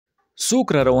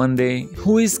څوک را روان دی؟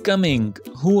 Who is coming?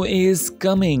 Who is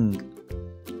coming?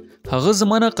 هغه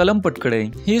زمانه قلم پټ کړی.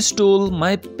 He stole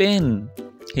my pen.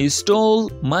 He stole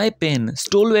my pen.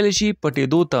 Stole ویل شي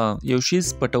پټېدو ته، یو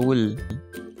شیز پټول.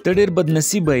 ته ډېر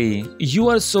بدنصیبه یې. You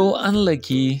are so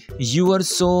unlucky. You are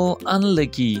so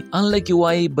unlucky. Unlucky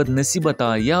وایي بدنصیبه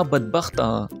ته یا بدبخته.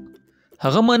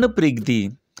 هغه ما نه پرېږدي.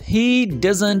 He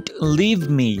doesn't leave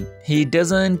me. He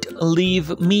doesn't leave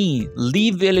me.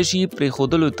 Leave ویل شي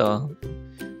پرېښودلو ته.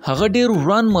 هغه ډېر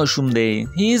وران ماشوم دی.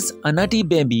 He is a naughty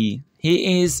baby. He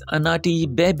is a naughty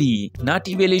baby.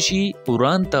 Naughty ویل شي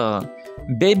وران ته.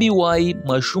 Baby وایي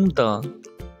ماشوم ته.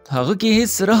 هغه کې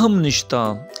هیڅ رحم نشته.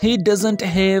 He doesn't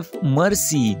have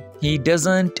mercy. He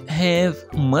doesn't have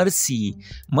mercy.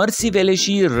 Mercy ویل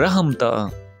شي رحم ته.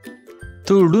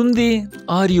 ته ړوند دی.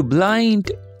 Are you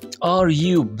blind? Are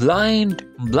you blind?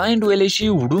 Blind ویل شي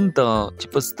وړوند ته چې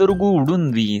په سترګو وړوند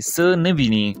وي، څه نه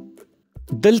ویني.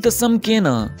 دلته سم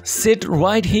کېنه. Sit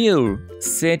right here.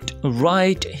 Sit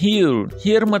right here.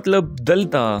 Here مطلب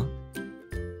دلته.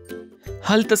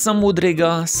 هلته سم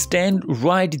ودرېږه. Stand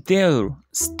right there.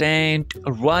 Stand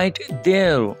right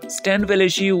there. Stand ویل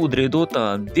شي ودرېدو ته.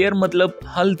 There مطلب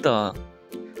هلته.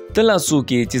 ته لا څوک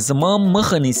یې چې زما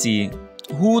مخه نیسي.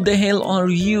 Who the hell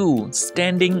are you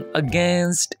standing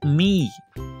against me?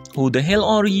 Who the hell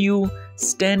are you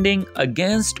standing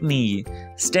against me?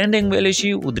 Standing ویل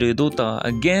شي ودرېدو ته.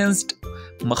 Against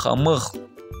مخامخ.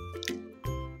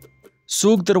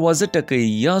 څوک دروازه ټکوي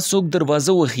یا څوک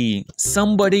دروازه وهي.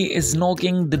 Somebody is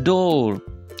knocking the door.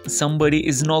 Somebody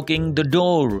is knocking the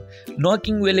door.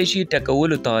 Knocking ویل شي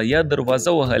ټکولو ته یا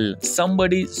دروازه وهل.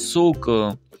 Somebody څوک.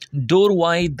 Door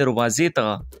وایي دروازې ته.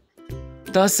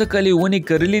 تاسو کلی ونې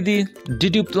کرلې دي.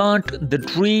 Did you plant the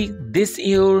tree this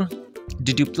year?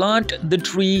 Did you plant the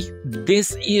tree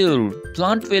this year?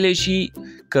 Plant ویلې شي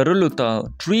کرلو ته.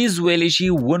 Trees ویلې شي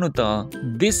ونو ته.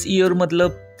 This year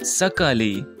مطلب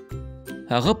سکالی.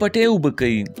 هغه پټې اوبه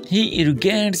کوي. He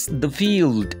irrigates the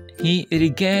field. He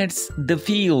irrigates the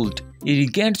field.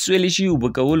 Irrigates ویلې شي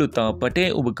اوبه کولو ته. پټې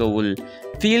اوبه کول.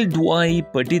 Field وایي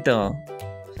پټې ته.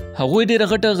 هغوی ډېره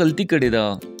غټه غلطي کړې ده.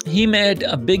 He made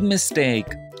a big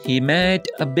mistake. He made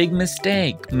a big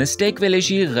mistake. Mistake ویلې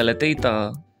شي غلطۍ ته.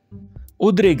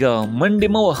 ودرېږه منډې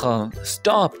مه وهه.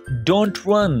 Stop. Don't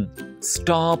run.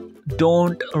 Stop.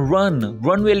 Don't run.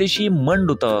 Run ویلې شي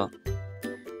منډو ته.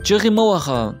 چغې مه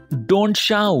وهه. Don't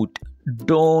shout.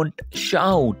 Don't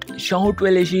shout. Shout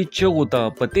ویلې شي چغو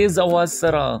ته په تیز اواز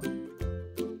سره.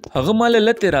 هغه ماله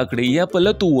لتې راکړې یا په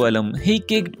لتو ووالم. He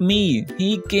kicked me. He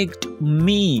kicked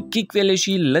me. Kick ویلې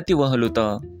شي لتې وهلو ته.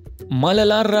 ماله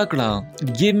لار راکړه.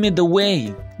 Give me the way.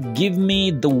 Give me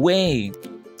the way.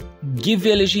 Give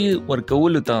ویلې شي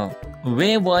ورکولو ته.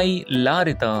 Way وایي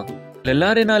لارې ته. له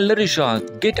لارې نه لرې شه.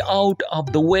 Get out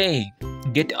of the way.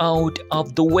 Get out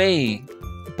of the way.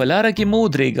 په لاره کې مه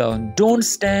ودرېږه. Don't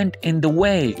stand in the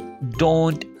way.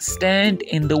 Don't stand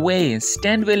in the way.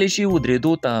 Stand ویلې شي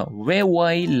ودرېدو ته. Way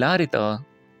وایي لارې ته.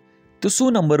 ته څو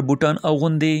نمبر بوټان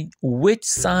اغوندې؟ Which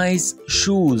size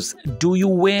shoes do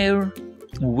you wear?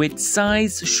 Which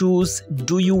size shoes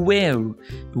do you wear?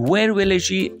 Wear ویلې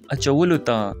شي اچولو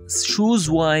ته. Shoes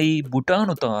وایي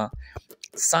بوټانو ته.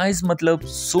 Size مطلب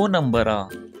څو نمبره.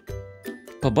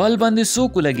 په بال باندې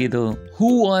څوک ولګېده؟ Who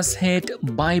was hit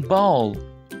by ball?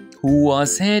 Who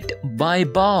was hit by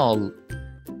ball?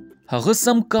 هغه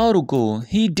سم کار وکړو.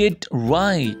 He did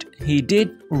right. He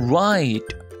did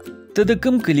right. ته د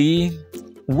کوم کلی؟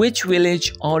 Which village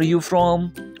are you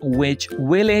from? Which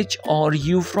village are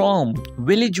you from?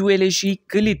 Village ویلې شي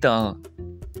کلی ته.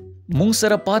 مونږ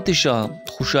سره پاتې شه.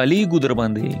 خوشحالي ګو در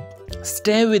باندې.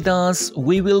 Stay with us.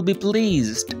 We will be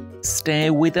pleased. Stay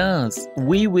with us.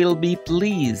 We will be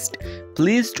pleased.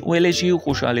 Pleased ویلې شي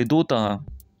خوشحالېدو ته.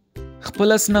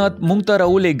 خپل اسناد مونږ ته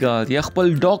راولېږه یا خپل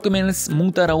ډاکومنټس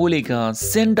مونږ ته راولېږه.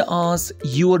 Send us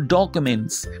your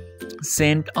documents.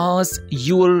 Send us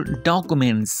your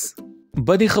documents.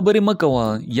 بدې خبرې مه کوه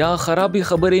یا خرابې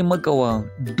خبرې مه کوه.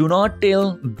 Do not tell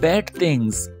bad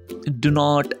things. Do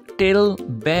not tell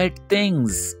bad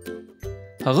things.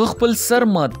 هغه خپل سر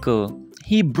مات که.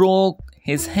 He broke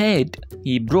his head.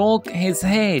 He broke his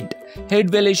head.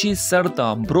 Head ویلې شي سر ته.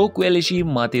 Broke ویلې شي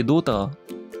ماتېدو ته.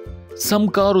 سم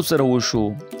کارو سره وشو.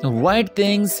 Right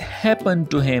things happened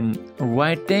to him.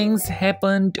 Right things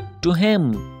happened to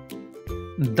him.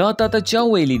 دا تا ته چا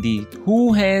ویلی دی؟ Who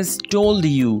has told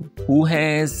you? Who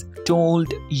has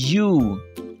told you?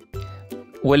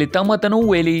 ولی تا ما ته نو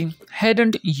ویلی.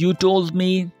 Hadn't you told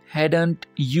me? Hadn't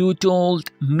you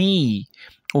told me?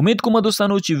 امید کوم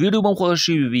دوستانو چې ویډیو بم خوښ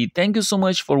شوی وي. Thank you so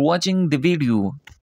much for watching the video.